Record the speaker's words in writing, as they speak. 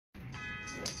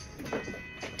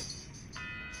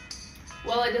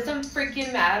Well, it doesn't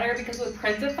freaking matter because with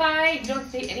Printify, you don't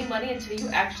pay any money until you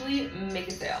actually make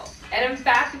a sale. And in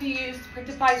fact, if you use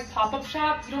Printify's pop-up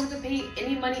shop, you don't have to pay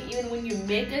any money even when you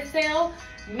make a sale,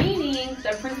 meaning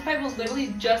that Printify will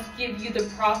literally just give you the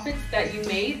profits that you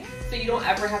made, so you don't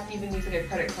ever have to even use like a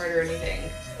credit card or anything.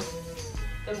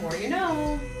 The more you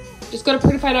know. Just go to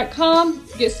Printify.com,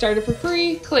 get started for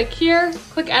free, click here,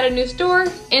 click add a new store,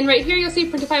 and right here you'll see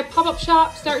Printify pop-up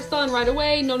shop, start selling right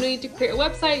away, no need to create a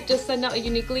website, just send out a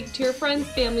unique link to your friends,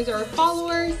 families, or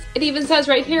followers. It even says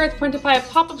right here with Printify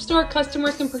pop-up store,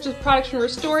 customers can purchase products from your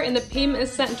store and the payment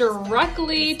is sent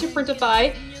directly to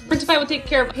Printify. Printify will take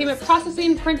care of payment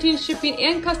processing, printing, shipping,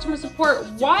 and customer support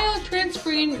while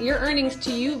transferring your earnings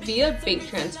to you via bank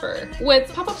transfer.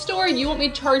 With Pop-Up Store, you won't be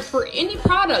charged for any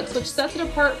products, which sets it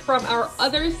apart from our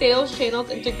other sales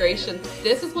channels integrations.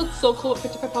 This is what's so cool with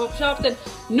Printify Pop-Up Shops, that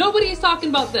nobody is talking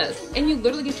about this, and you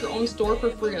literally get your own store for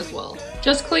free as well.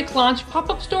 Just click Launch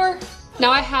Pop-Up Store. Now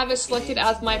I have it selected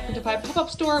as my Printify pop-up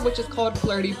store, which is called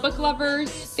Flirty Book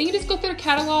Lovers. Then you just go through their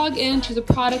catalog and choose a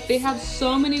product. They have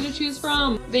so many to choose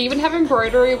from. They even have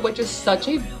embroidery, which is such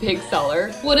a big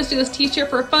seller. We'll just do this t-shirt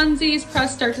for funsies,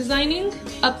 press start designing,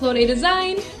 upload a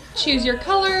design, choose your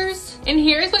colors, and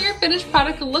here's what your finished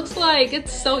product looks like.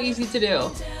 It's so easy to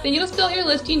do. Then you just fill out your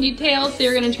listing details. So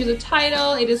you're gonna choose a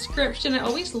title, a description. I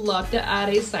always love to add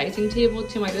a sizing table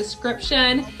to my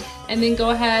description. And then go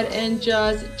ahead and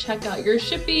just check out your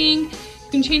shipping.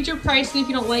 You can change your pricing if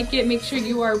you don't like it. Make sure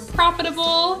you are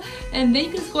profitable. And then you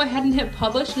can just go ahead and hit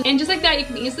publish. And just like that, you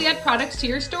can easily add products to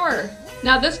your store.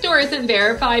 Now this store isn't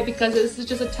verified because this is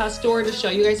just a test store to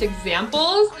show you guys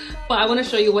examples, but I want to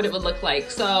show you what it would look like.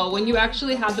 So when you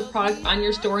actually have the product on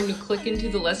your store and you click into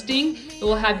the listing, it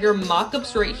will have your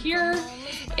mock-ups right here.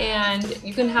 And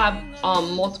you can have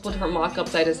multiple different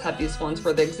mock-ups. I just have these ones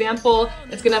for the example.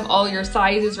 It's gonna have all your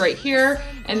sizes right here,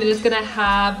 and then it's gonna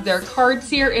have their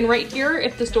cards here. And right here,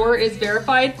 if the store is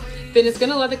verified, then it's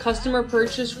gonna let the customer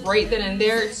purchase right then and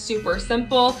there. It's super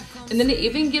simple. And then it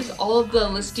even gives all of the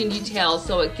listing details.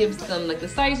 So it gives them like the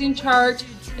sizing chart.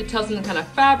 It tells them the kind of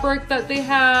fabric that they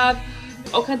have,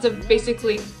 all kinds of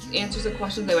basically answers the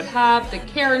questions they would have, the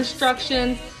care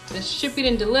instructions, the shipping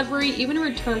and delivery, even a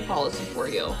return policy for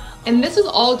you. And this is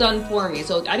all done for me.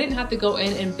 So I didn't have to go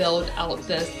in and build out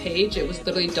this page. It was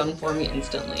literally done for me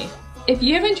instantly. If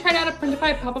you haven't tried out a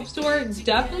Printify pop-up store, it's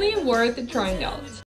definitely worth trying out.